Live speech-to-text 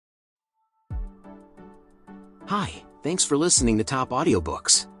Hi, thanks for listening to Top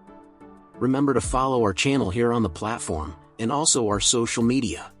Audiobooks. Remember to follow our channel here on the platform, and also our social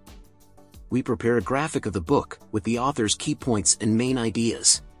media. We prepare a graphic of the book, with the author's key points and main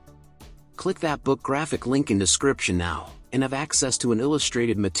ideas. Click that book graphic link in description now, and have access to an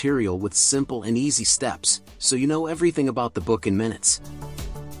illustrated material with simple and easy steps, so you know everything about the book in minutes.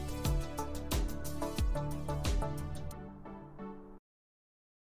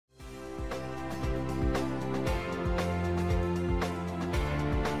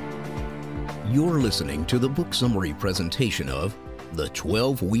 You're listening to the book summary presentation of The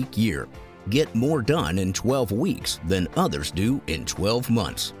 12-Week Year. Get more done in 12 weeks than others do in 12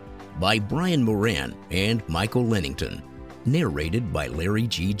 months. By Brian Moran and Michael Lennington. Narrated by Larry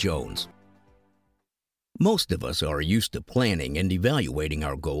G. Jones. Most of us are used to planning and evaluating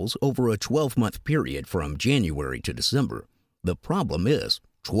our goals over a 12-month period from January to December. The problem is,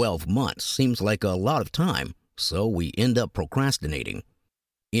 12 months seems like a lot of time, so we end up procrastinating.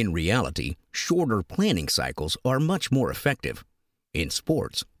 In reality, shorter planning cycles are much more effective. In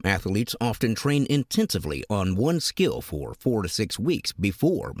sports, athletes often train intensively on one skill for 4 to 6 weeks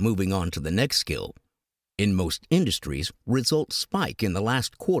before moving on to the next skill. In most industries, results spike in the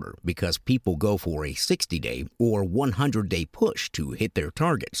last quarter because people go for a 60-day or 100-day push to hit their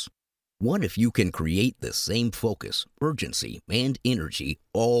targets. What if you can create the same focus, urgency, and energy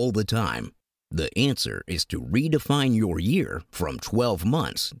all the time? The answer is to redefine your year from 12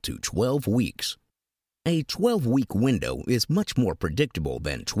 months to 12 weeks. A 12-week window is much more predictable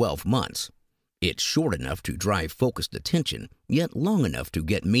than 12 months. It's short enough to drive focused attention, yet long enough to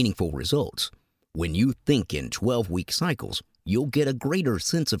get meaningful results. When you think in 12-week cycles, you'll get a greater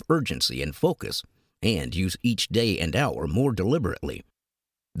sense of urgency and focus, and use each day and hour more deliberately.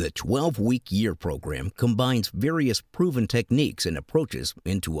 The 12-Week Year program combines various proven techniques and approaches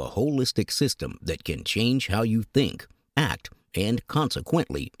into a holistic system that can change how you think, act, and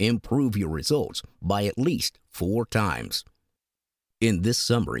consequently improve your results by at least 4 times. In this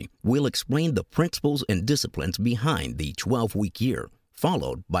summary, we'll explain the principles and disciplines behind the 12-Week Year,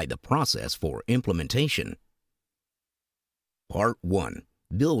 followed by the process for implementation. Part 1.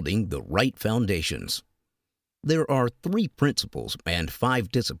 Building the right foundations. There are 3 principles and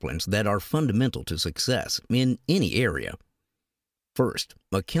 5 disciplines that are fundamental to success in any area. First,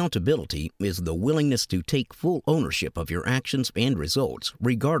 accountability is the willingness to take full ownership of your actions and results,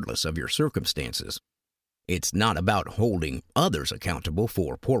 regardless of your circumstances. It's not about holding others accountable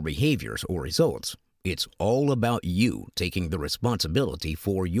for poor behaviors or results. It's all about you taking the responsibility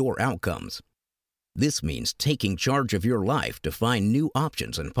for your outcomes. This means taking charge of your life to find new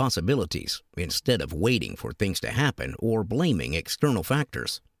options and possibilities, instead of waiting for things to happen or blaming external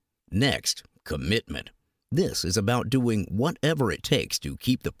factors. Next, commitment. This is about doing whatever it takes to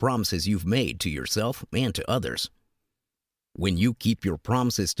keep the promises you've made to yourself and to others. When you keep your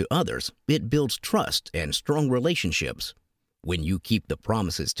promises to others, it builds trust and strong relationships. When you keep the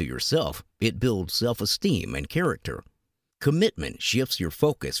promises to yourself, it builds self-esteem and character. Commitment shifts your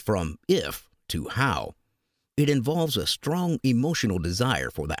focus from if to how. It involves a strong emotional desire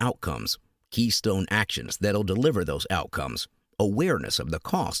for the outcomes, keystone actions that'll deliver those outcomes, awareness of the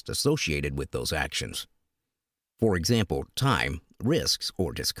cost associated with those actions. For example, time, risks,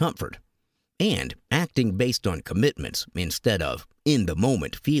 or discomfort. And acting based on commitments instead of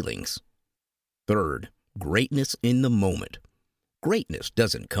in-the-moment feelings. Third, greatness in the moment. Greatness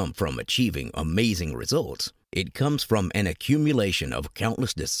doesn't come from achieving amazing results. It comes from an accumulation of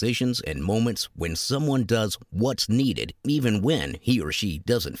countless decisions and moments when someone does what's needed even when he or she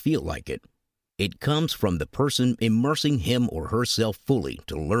doesn't feel like it. It comes from the person immersing him or herself fully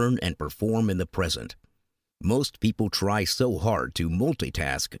to learn and perform in the present. Most people try so hard to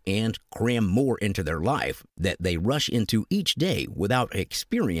multitask and cram more into their life that they rush into each day without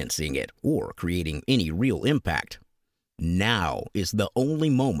experiencing it or creating any real impact. Now is the only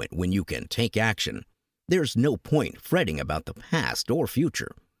moment when you can take action. There's no point fretting about the past or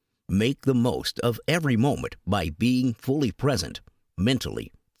future. Make the most of every moment by being fully present,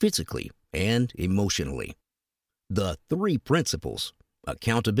 mentally, physically, and emotionally. The 3 principles,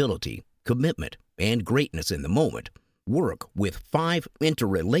 accountability, commitment, and greatness in the moment, work with 5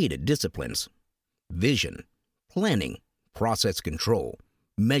 interrelated disciplines: vision, planning, process control,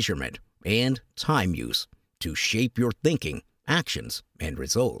 measurement, and time use to shape your thinking, actions, and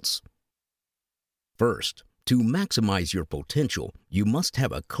results. First, to maximize your potential, you must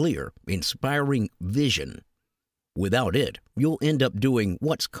have a clear, inspiring vision. Without it, you'll end up doing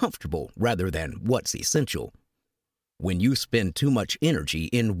what's comfortable rather than what's essential. When you spend too much energy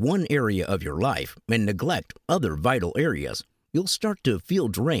in one area of your life and neglect other vital areas, you'll start to feel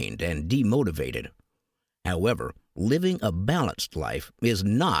drained and demotivated. However, living a balanced life is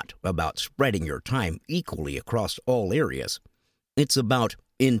not about spreading your time equally across all areas. It's about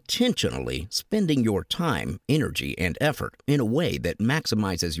intentionally spending your time, energy, and effort in a way that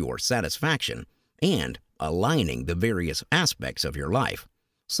maximizes your satisfaction and aligning the various aspects of your life,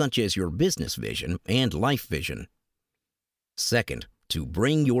 such as your business vision and life vision. Second, to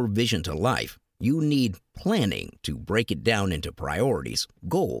bring your vision to life, you need planning to break it down into priorities,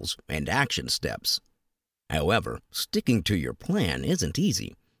 goals, and action steps. However, sticking to your plan isn't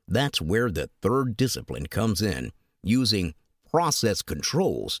easy. That's where the third discipline comes in, using process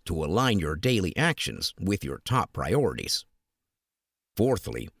controls to align your daily actions with your top priorities.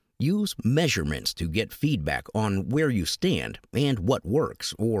 Fourthly, use measurements to get feedback on where you stand and what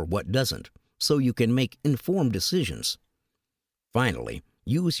works or what doesn't, so you can make informed decisions. Finally,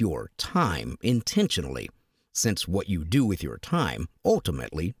 use your time intentionally, since what you do with your time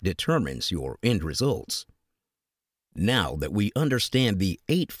ultimately determines your end results. Now that we understand the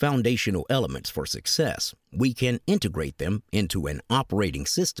 8 foundational elements for success, we can integrate them into an operating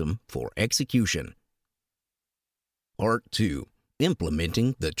system for execution. Part 2.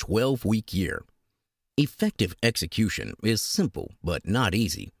 Implementing the 12-week year. Effective execution is simple but not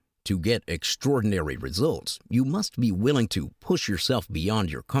easy. To get extraordinary results, you must be willing to push yourself beyond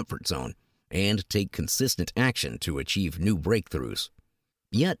your comfort zone and take consistent action to achieve new breakthroughs.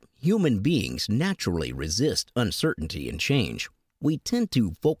 Yet, human beings naturally resist uncertainty and change. We tend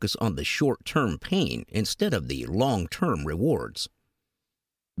to focus on the short-term pain instead of the long-term rewards.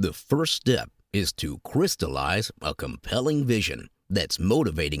 The first step is to crystallize a compelling vision that's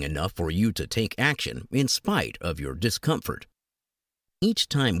motivating enough for you to take action in spite of your discomfort. Each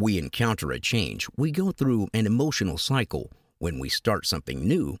time we encounter a change, we go through an emotional cycle. When we start something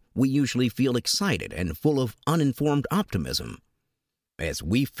new, we usually feel excited and full of uninformed optimism. As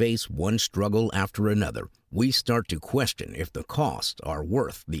we face one struggle after another, we start to question if the costs are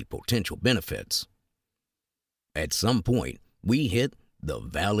worth the potential benefits. At some point, we hit the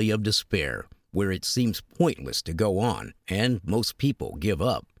valley of despair, where it seems pointless to go on, and most people give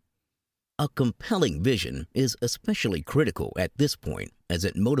up. A compelling vision is especially critical at this point, as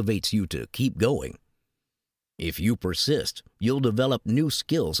it motivates you to keep going. If you persist, you'll develop new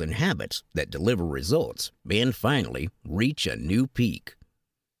skills and habits that deliver results and finally reach a new peak.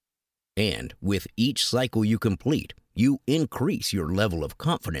 And with each cycle you complete, you increase your level of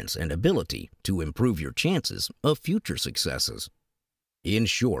confidence and ability to improve your chances of future successes. In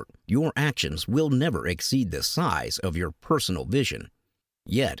short, your actions will never exceed the size of your personal vision.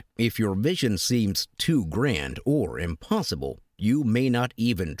 Yet, if your vision seems too grand or impossible, you may not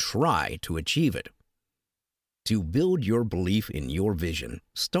even try to achieve it. To build your belief in your vision,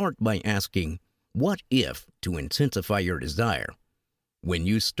 start by asking, "What if?" to intensify your desire. When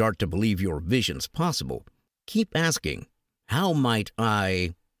you start to believe your vision's possible, keep asking, "How might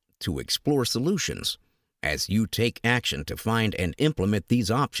I?" to explore solutions. As you take action to find and implement these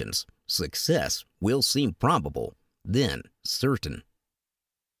options, success will seem probable, then certain.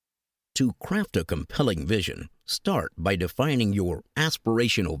 To craft a compelling vision, start by defining your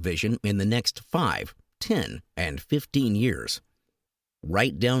aspirational vision in the next 5, 10, and 15 years.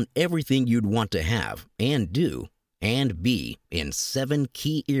 Write down everything you'd want to have and do and be in 7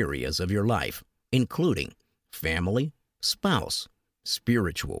 key areas of your life, including family, spouse,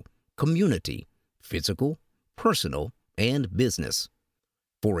 spiritual, community, physical, personal, and business.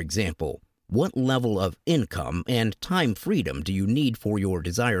 For example, what level of income and time freedom do you need for your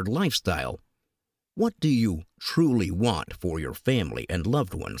desired lifestyle? What do you truly want for your family and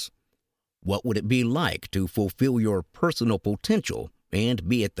loved ones? What would it be like to fulfill your personal potential and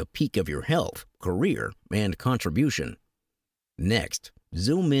be at the peak of your health, career, and contribution? Next,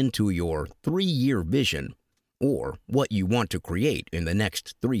 zoom into your 3-year vision, or what you want to create in the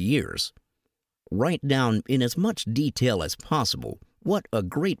next 3 years. Write down in as much detail as possible what a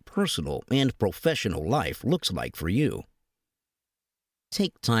great personal and professional life looks like for you.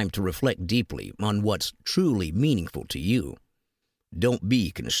 Take time to reflect deeply on what's truly meaningful to you. Don't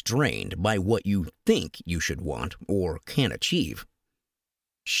be constrained by what you think you should want or can achieve.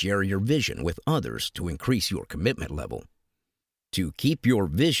 Share your vision with others to increase your commitment level. To keep your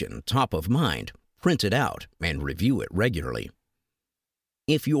vision top of mind, print it out and review it regularly.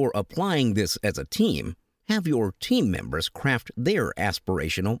 If you're applying this as a team, have your team members craft their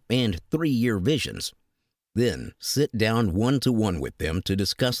aspirational and 3-year visions. Then sit down one-to-one with them to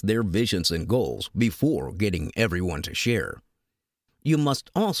discuss their visions and goals before getting everyone to share. You must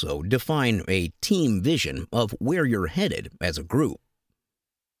also define a team vision of where you're headed as a group.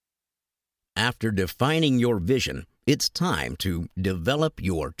 After defining your vision, it's time to develop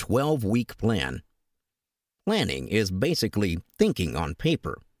your 12-week plan. Planning is basically thinking on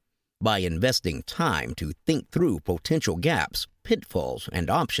paper. By investing time to think through potential gaps, pitfalls,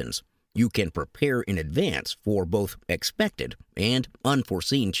 and options, you can prepare in advance for both expected and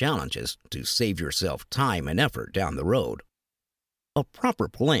unforeseen challenges to save yourself time and effort down the road. A proper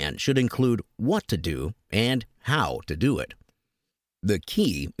plan should include what to do and how to do it. The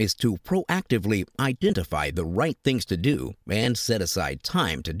key is to proactively identify the right things to do and set aside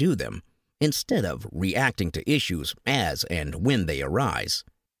time to do them, instead of reacting to issues as and when they arise.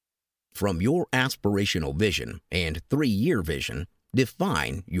 From your aspirational vision and 3-year vision,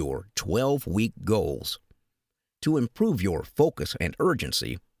 define your 12-week goals. To improve your focus and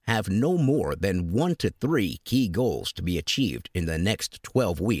urgency, have no more than 1 to 3 key goals to be achieved in the next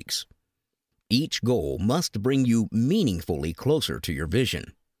 12 weeks. Each goal must bring you meaningfully closer to your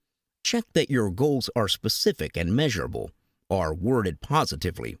vision. Check that your goals are specific and measurable, are worded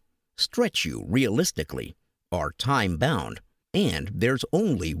positively, stretch you realistically, are time-bound, and there's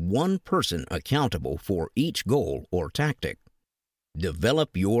only one person accountable for each goal or tactic.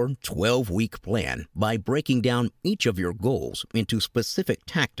 Develop your 12-week plan by breaking down each of your goals into specific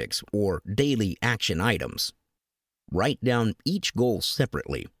tactics or daily action items. Write down each goal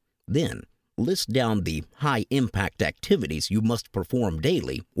separately, then list down the high-impact activities you must perform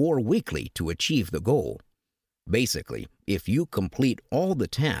daily or weekly to achieve the goal. Basically, if you complete all the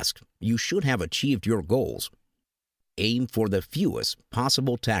tasks, you should have achieved your goals. Aim for the fewest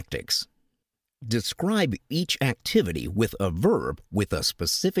possible tactics. Describe each activity with a verb with a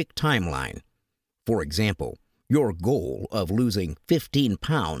specific timeline. For example, your goal of losing 15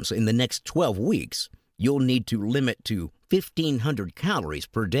 pounds in the next 12 weeks, you'll need to limit to 1,500 calories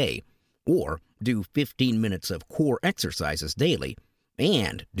per day, or do 15 minutes of core exercises daily,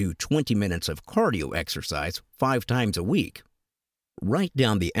 and do 20 minutes of cardio exercise 5 times a week. Write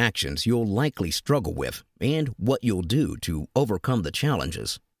down the actions you'll likely struggle with and what you'll do to overcome the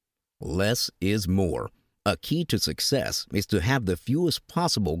challenges. Less is more. A key to success is to have the fewest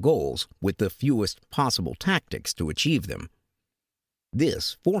possible goals with the fewest possible tactics to achieve them.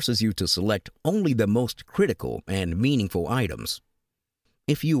 This forces you to select only the most critical and meaningful items.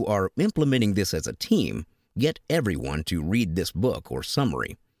 If you are implementing this as a team, get everyone to read this book or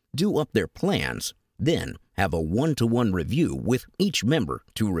summary, do up their plans, then have a one-to-one review with each member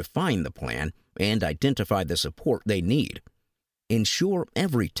to refine the plan and identify the support they need. Ensure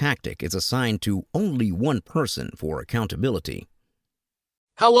every tactic is assigned to only one person for accountability.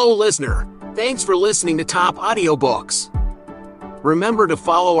 Hello, listener. Thanks for listening to Top Audiobooks. Remember to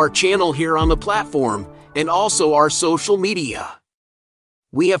follow our channel here on the platform and also our social media.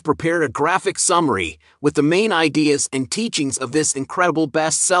 We have prepared a graphic summary with the main ideas and teachings of this incredible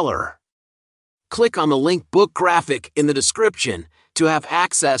bestseller. Click on the link book graphic in the description to have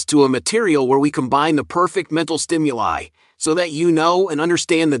access to a material where we combine the perfect mental stimuli so that you know and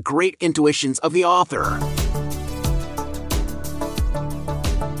understand the great intuitions of the author.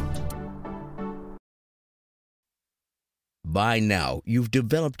 By now, you've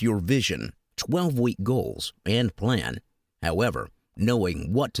developed your vision, 12-week goals, and plan. However,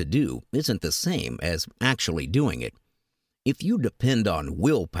 knowing what to do isn't the same as actually doing it. If you depend on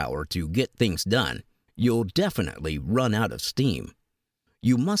willpower to get things done, you'll definitely run out of steam.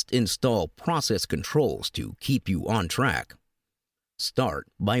 You must install process controls to keep you on track. Start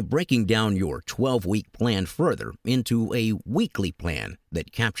by breaking down your 12-week plan further into a weekly plan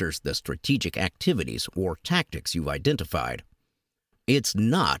that captures the strategic activities or tactics you've identified. It's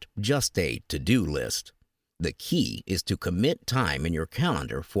not just a to-do list. The key is to commit time in your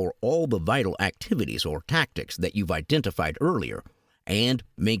calendar for all the vital activities or tactics that you've identified earlier, and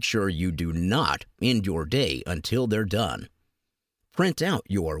make sure you do not end your day until they're done. Print out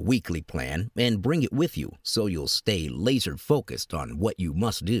your weekly plan and bring it with you so you'll stay laser-focused on what you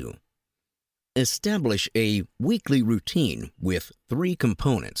must do. Establish a weekly routine with 3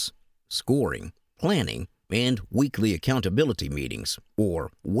 components: scoring, planning, and weekly accountability meetings,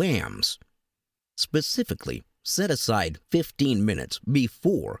 or WAMs. Specifically, set aside 15 minutes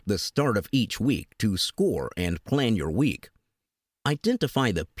before the start of each week to score and plan your week.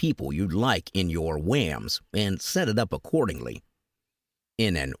 Identify the people you'd like in your WAMs and set it up accordingly.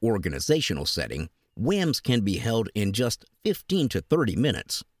 In an organizational setting, WAMs can be held in just 15 to 30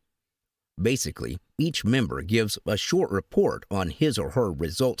 minutes. Basically, each member gives a short report on his or her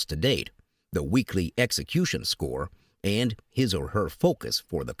results to date, the weekly execution score, and his or her focus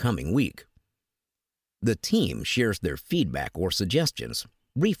for the coming week. The team shares their feedback or suggestions,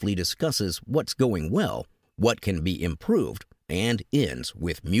 briefly discusses what's going well, what can be improved, and ends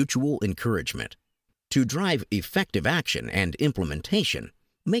with mutual encouragement. To drive effective action and implementation,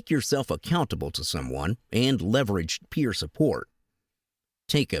 Make yourself accountable to someone and leverage peer support.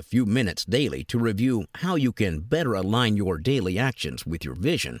 Take a few minutes daily to review how you can better align your daily actions with your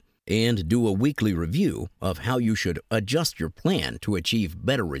vision, and do a weekly review of how you should adjust your plan to achieve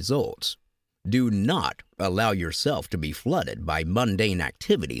better results. Do not allow yourself to be flooded by mundane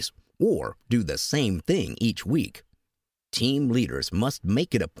activities or do the same thing each week. Team leaders must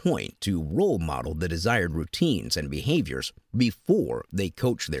make it a point to role model the desired routines and behaviors before they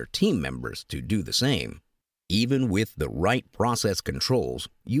coach their team members to do the same. Even with the right process controls,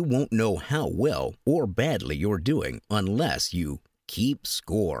 you won't know how well or badly you're doing unless you keep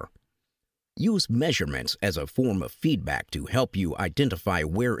score. Use measurements as a form of feedback to help you identify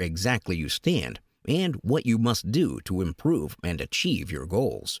where exactly you stand and what you must do to improve and achieve your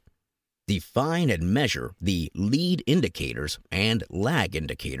goals. Define and measure the lead indicators and lag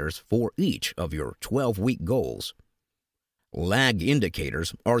indicators for each of your 12-week goals. Lag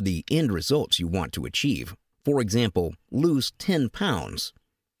indicators are the end results you want to achieve. For example, lose 10 pounds.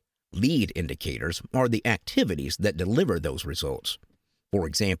 Lead indicators are the activities that deliver those results. For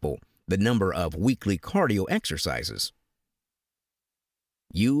example, the number of weekly cardio exercises.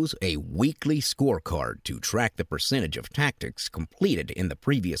 Use a weekly scorecard to track the percentage of tactics completed in the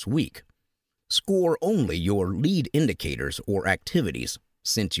previous week. Score only your lead indicators or activities,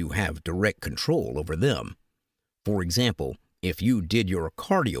 since you have direct control over them. For example, if you did your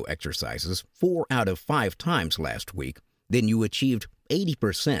cardio exercises 4 out of 5 times last week, then you achieved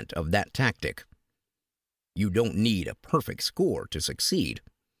 80% of that tactic. You don't need a perfect score to succeed.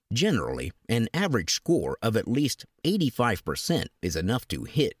 Generally, an average score of at least 85% is enough to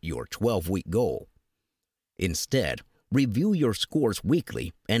hit your 12-week goal. Instead, review your scores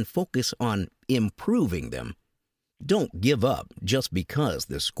weekly and focus on improving them. Don't give up just because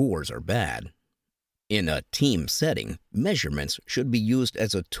the scores are bad. In a team setting, measurements should be used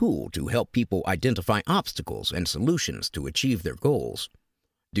as a tool to help people identify obstacles and solutions to achieve their goals.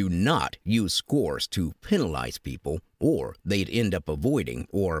 Do not use scores to penalize people, or they'd end up avoiding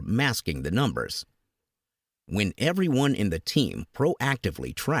or masking the numbers. When everyone in the team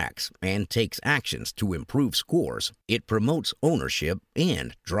proactively tracks and takes actions to improve scores, it promotes ownership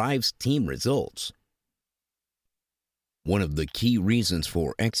and drives team results. One of the key reasons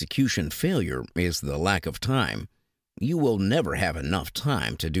for execution failure is the lack of time. You will never have enough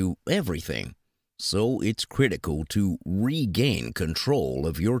time to do everything, so it's critical to regain control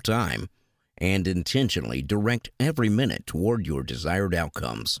of your time and intentionally direct every minute toward your desired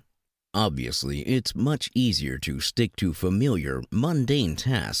outcomes. Obviously, it's much easier to stick to familiar, mundane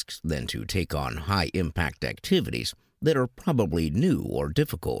tasks than to take on high-impact activities that are probably new or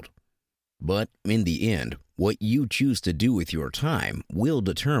difficult. But in the end, what you choose to do with your time will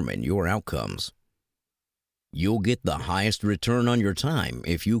determine your outcomes. You'll get the highest return on your time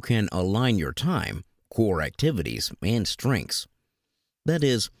if you can align your time, core activities, and strengths. That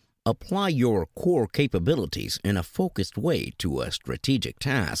is, apply your core capabilities in a focused way to a strategic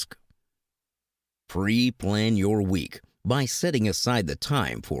task. Pre-plan your week by setting aside the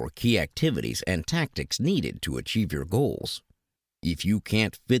time for key activities and tactics needed to achieve your goals. If you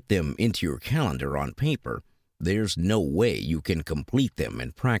can't fit them into your calendar on paper, there's no way you can complete them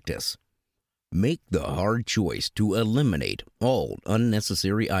in practice. Make the hard choice to eliminate all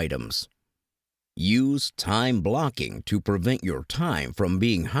unnecessary items. Use time blocking to prevent your time from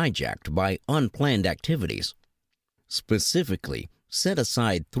being hijacked by unplanned activities. Specifically, set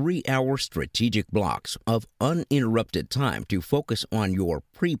aside 3-hour strategic blocks of uninterrupted time to focus on your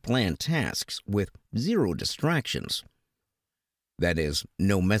pre-planned tasks with zero distractions. That is,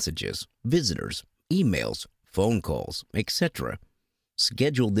 no messages, visitors, emails, phone calls, etc.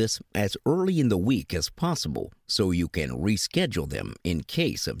 Schedule this as early in the week as possible so you can reschedule them in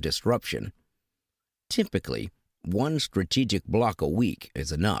case of disruption. Typically, 1 strategic block a week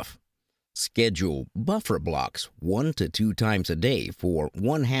is enough. Schedule buffer blocks 1 to 2 times a day for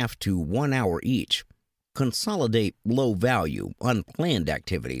 1/2 to 1 hour each. Consolidate low-value, unplanned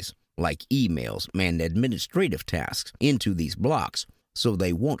activities like emails and administrative tasks into these blocks so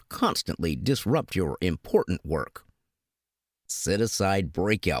they won't constantly disrupt your important work. Set aside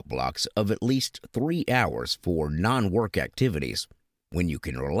breakout blocks of at least 3 hours for non-work activities when you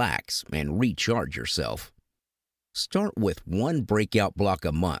can relax and recharge yourself. Start with 1 breakout block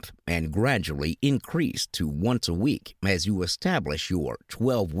a month and gradually increase to once a week as you establish your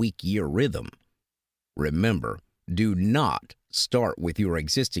 12-week year rhythm. Remember, do not start with your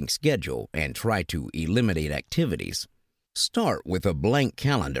existing schedule and try to eliminate activities. Start with a blank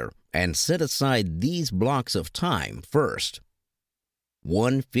calendar and set aside these blocks of time first.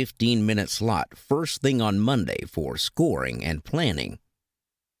 1 15-minute slot first thing on Monday for scoring and planning.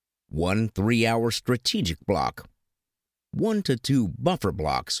 1 3-hour strategic block, 1 to 2 buffer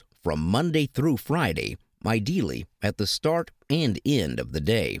blocks from Monday through Friday, ideally at the start and end of the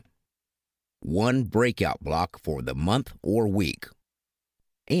day, 1 breakout block for the month or week,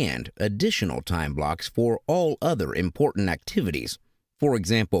 and additional time blocks for all other important activities, for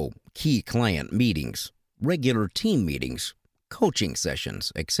example, key client meetings, regular team meetings, coaching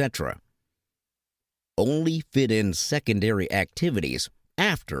sessions, etc. Only fit in secondary activities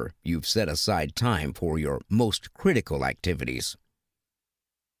after you've set aside time for your most critical activities.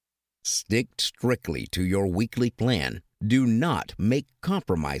 Stick strictly to your weekly plan. Do not make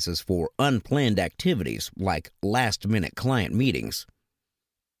compromises for unplanned activities like last-minute client meetings.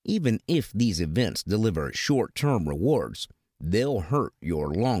 Even if these events deliver short-term rewards, they'll hurt your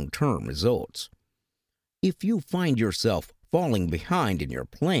long-term results. If you find yourself falling behind in your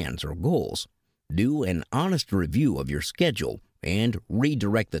plans or goals, do an honest review of your schedule and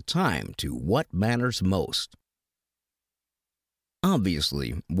redirect the time to what matters most.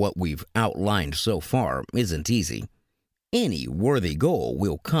 Obviously, what we've outlined so far isn't easy. Any worthy goal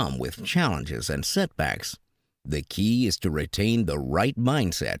will come with challenges and setbacks. The key is to retain the right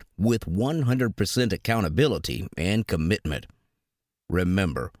mindset with 100% accountability and commitment.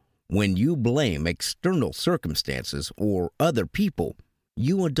 Remember, when you blame external circumstances or other people,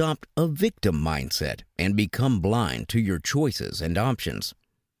 you adopt a victim mindset and become blind to your choices and options.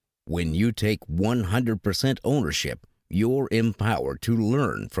 When you take 100% ownership, you're empowered to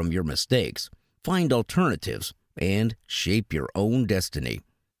learn from your mistakes, find alternatives, and shape your own destiny.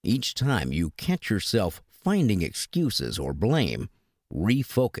 Each time you catch yourself finding excuses or blame,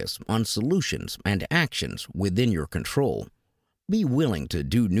 refocus on solutions and actions within your control. Be willing to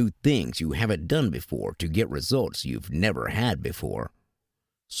do new things you haven't done before to get results you've never had before.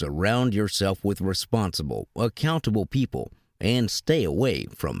 Surround yourself with responsible, accountable people and stay away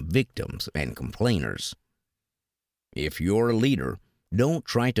from victims and complainers. If you're a leader, don't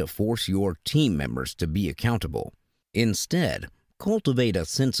try to force your team members to be accountable. Instead, cultivate a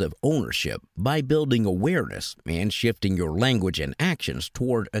sense of ownership by building awareness and shifting your language and actions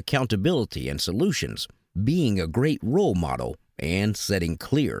toward accountability and solutions, being a great role model, and setting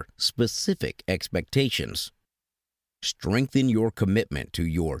clear, specific expectations. Strengthen your commitment to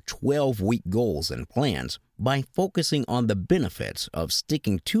your 12-week goals and plans by focusing on the benefits of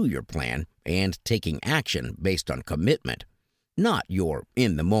sticking to your plan and taking action based on commitment, not your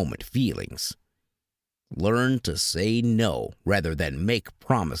in-the-moment feelings. Learn to say no rather than make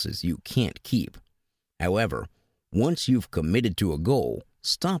promises you can't keep. However, once you've committed to a goal,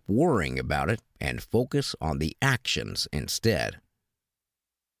 stop worrying about it and focus on the actions instead.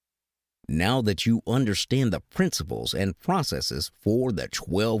 Now that you understand the principles and processes for the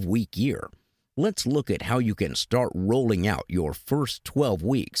 12-week year, let's look at how you can start rolling out your first 12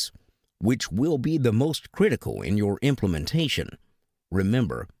 weeks, which will be the most critical in your implementation.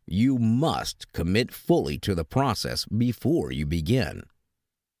 Remember, you must commit fully to the process before you begin.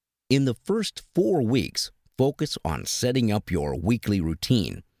 In the first 4 weeks, focus on setting up your weekly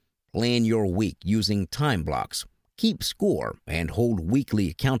routine. Plan your week using time blocks. Keep score and hold weekly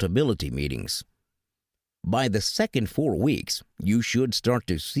accountability meetings. By the second 4 weeks, you should start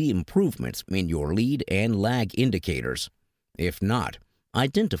to see improvements in your lead and lag indicators. If not,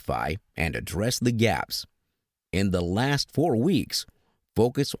 identify and address the gaps. In the last 4 weeks,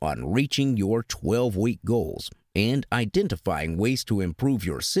 focus on reaching your 12-week goals and identifying ways to improve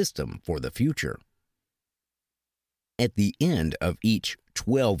your system for the future. At the end of each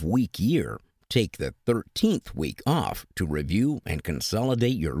 12-week year, take the 13th week off to review and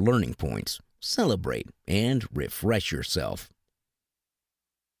consolidate your learning points, celebrate, and refresh yourself.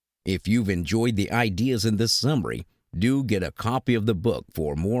 If you've enjoyed the ideas in this summary, do get a copy of the book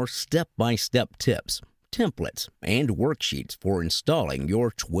for more step-by-step tips, templates, and worksheets for installing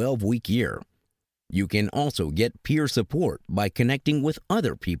your 12-week year. You can also get peer support by connecting with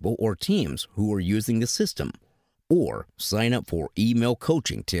other people or teams who are using the system, or sign up for email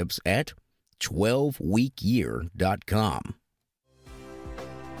coaching tips at 12weekyear.com.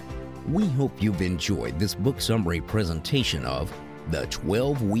 We hope you've enjoyed this book summary presentation of The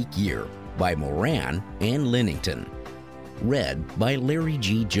 12-Week Year by Moran and Lennington, read by Larry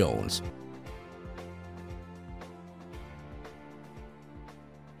G. Jones.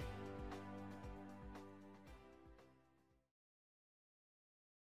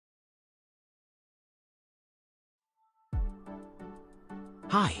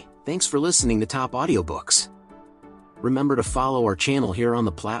 Hi, thanks for listening to Top Audiobooks. Remember to follow our channel here on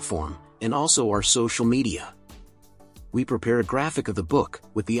the platform, and also our social media. We prepare a graphic of the book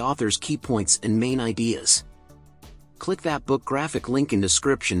with the author's key points and main ideas. Click that book graphic link in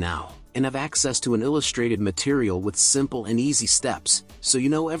description now, and have access to an illustrated material with simple and easy steps, so you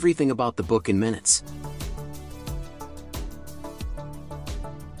know everything about the book in minutes.